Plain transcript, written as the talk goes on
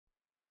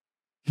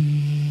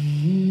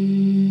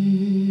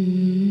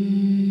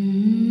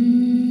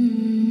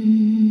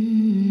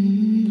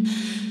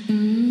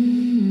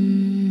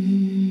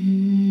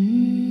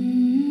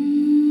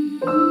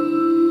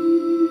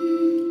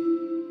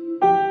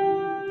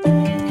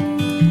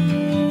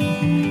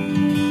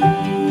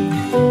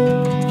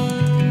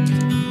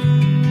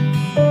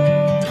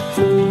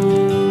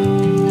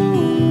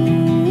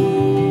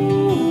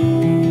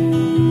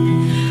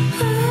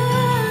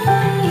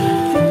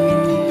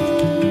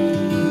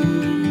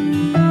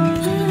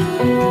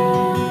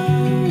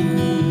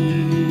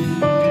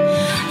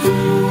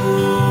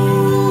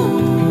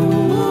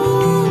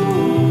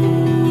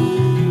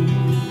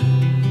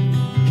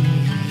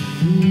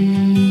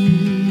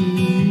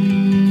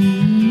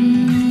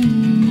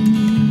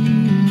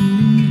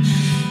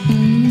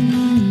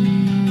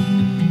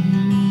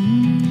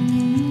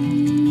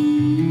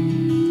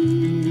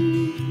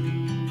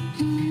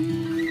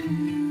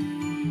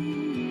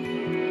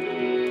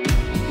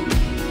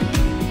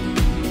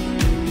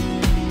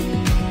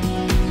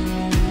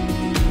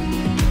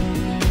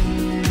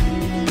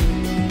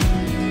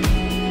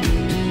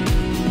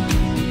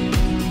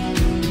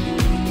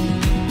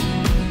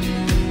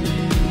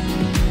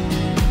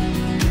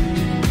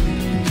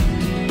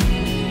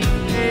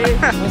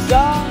What's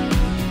up?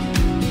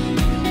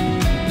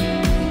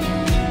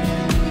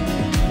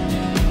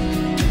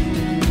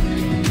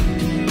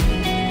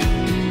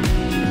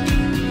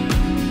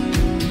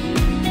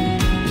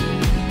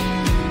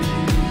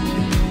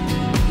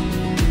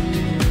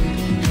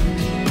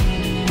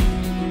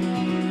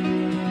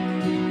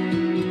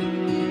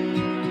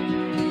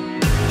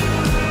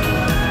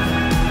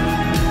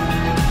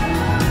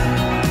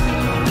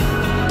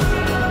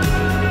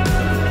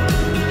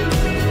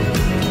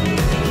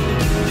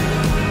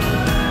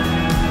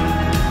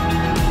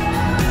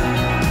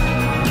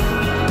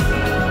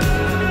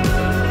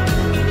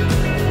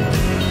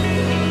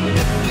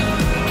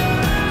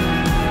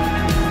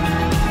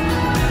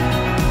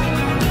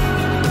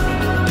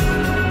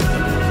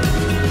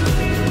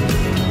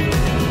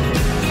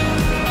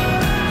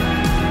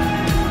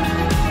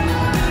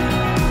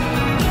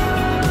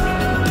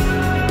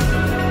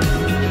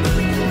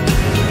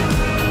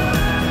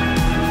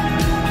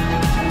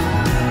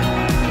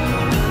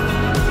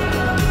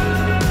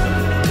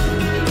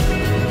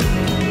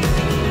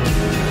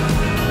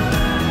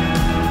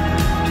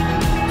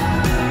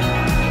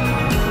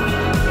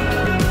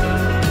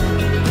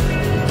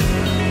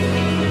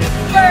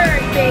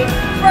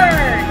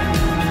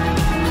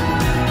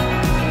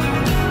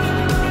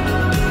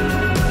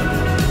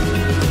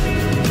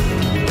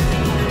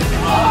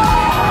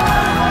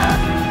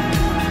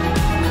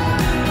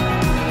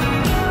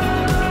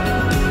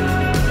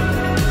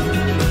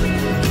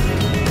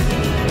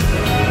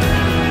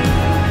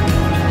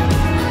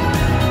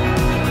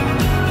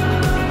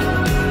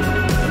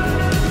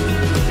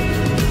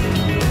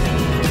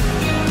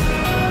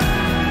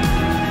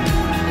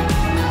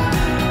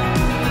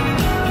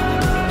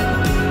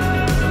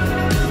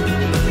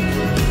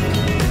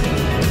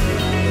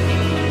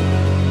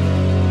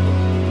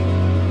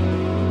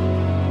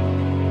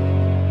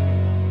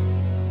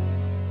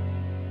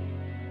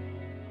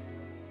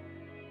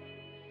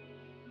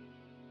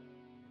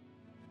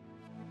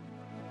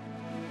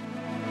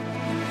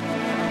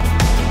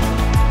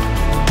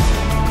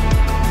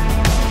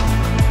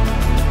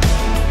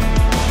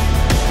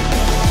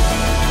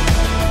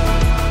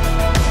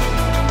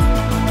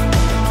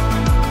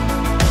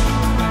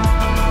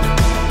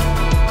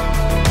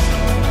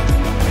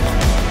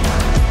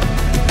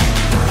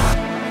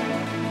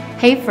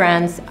 Hey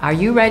friends, are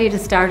you ready to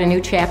start a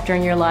new chapter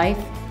in your life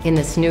in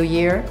this new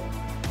year?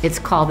 It's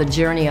called the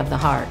Journey of the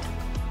Heart.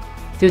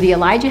 Through the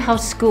Elijah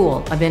House School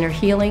of Inner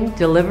Healing,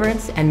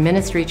 Deliverance, and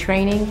Ministry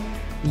Training,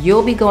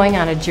 you'll be going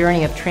on a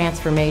journey of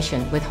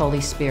transformation with Holy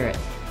Spirit.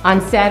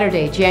 On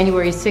Saturday,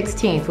 January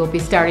 16th, we'll be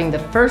starting the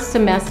first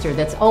semester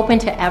that's open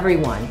to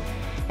everyone,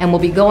 and we'll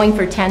be going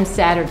for 10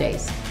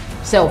 Saturdays.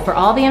 So for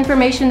all the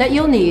information that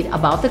you'll need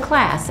about the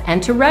class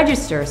and to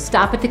register,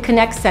 stop at the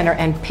Connect Center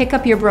and pick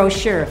up your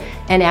brochure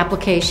and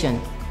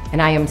application.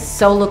 And I am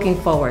so looking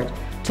forward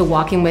to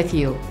walking with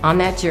you on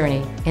that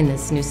journey in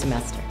this new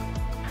semester.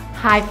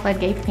 Hi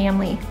Floodgate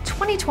family.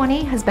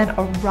 2020 has been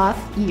a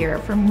rough year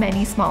for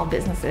many small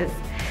businesses.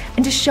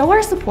 And to show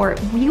our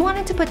support, we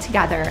wanted to put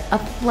together a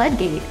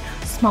Floodgate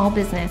small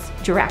business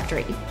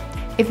directory.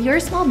 If you're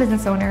a small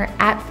business owner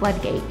at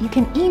Floodgate, you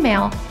can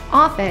email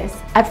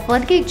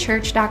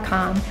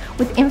office@floodgatechurch.com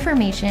with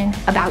information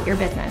about your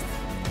business.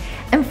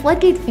 And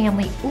Floodgate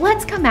family,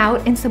 let's come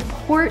out and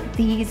support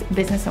these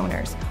business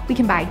owners. We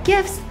can buy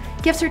gifts,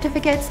 gift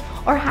certificates,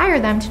 or hire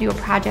them to do a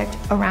project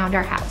around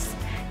our house.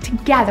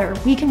 Together,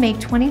 we can make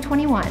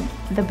 2021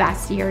 the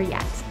best year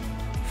yet.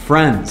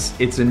 Friends,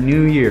 it's a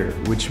new year,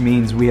 which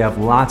means we have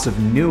lots of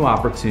new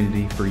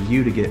opportunity for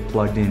you to get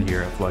plugged in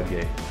here at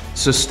Floodgate.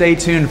 So stay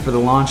tuned for the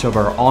launch of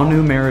our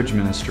all-new marriage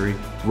ministry,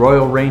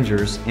 Royal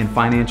Rangers, and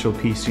Financial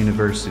Peace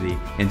University,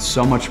 and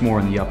so much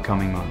more in the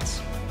upcoming months.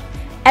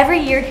 Every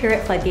year here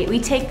at Floodgate, we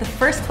take the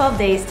first 12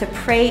 days to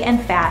pray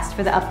and fast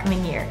for the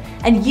upcoming year,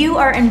 and you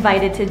are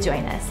invited to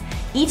join us.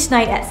 Each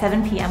night at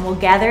 7 p.m. we'll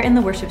gather in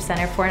the worship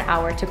center for an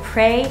hour to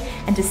pray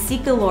and to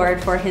seek the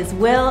Lord for His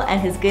will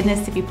and His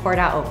goodness to be poured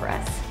out over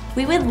us.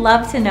 We would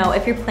love to know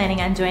if you're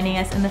planning on joining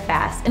us in the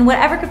fast in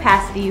whatever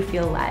capacity you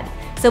feel led.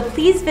 So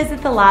please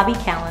visit the lobby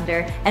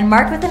calendar and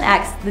mark with an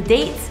X the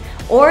dates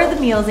or the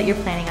meals that you're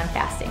planning on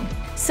fasting.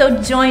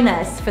 So join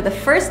us for the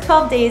first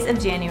 12 days of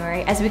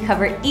January as we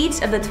cover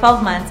each of the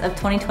 12 months of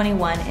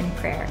 2021 in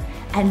prayer.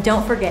 And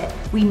don't forget,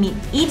 we meet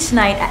each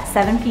night at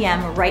 7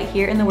 p.m. right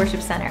here in the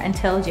worship center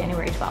until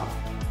January 12th.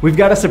 We've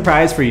got a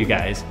surprise for you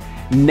guys.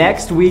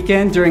 Next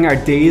weekend during our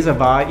Days of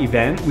Awe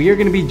event, we are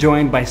going to be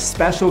joined by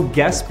special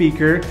guest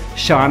speaker,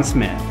 Sean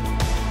Smith.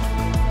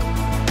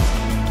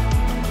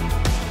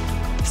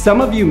 Some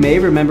of you may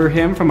remember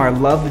him from our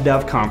Love the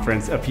Dove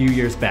conference a few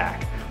years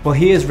back. Well,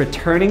 he is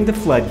returning to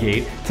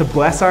Floodgate to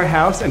bless our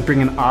house and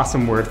bring an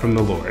awesome word from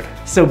the Lord.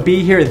 So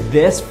be here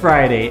this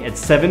Friday at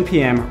 7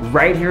 p.m.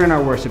 right here in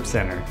our worship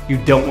center. You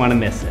don't want to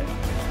miss it.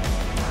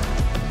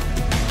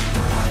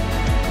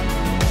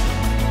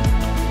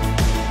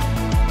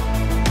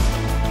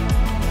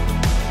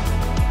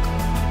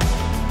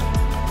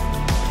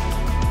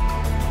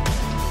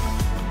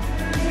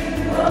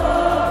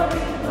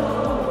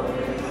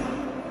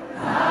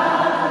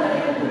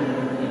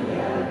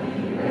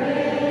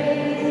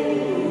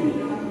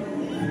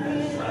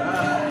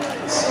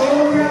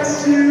 So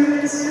gratitude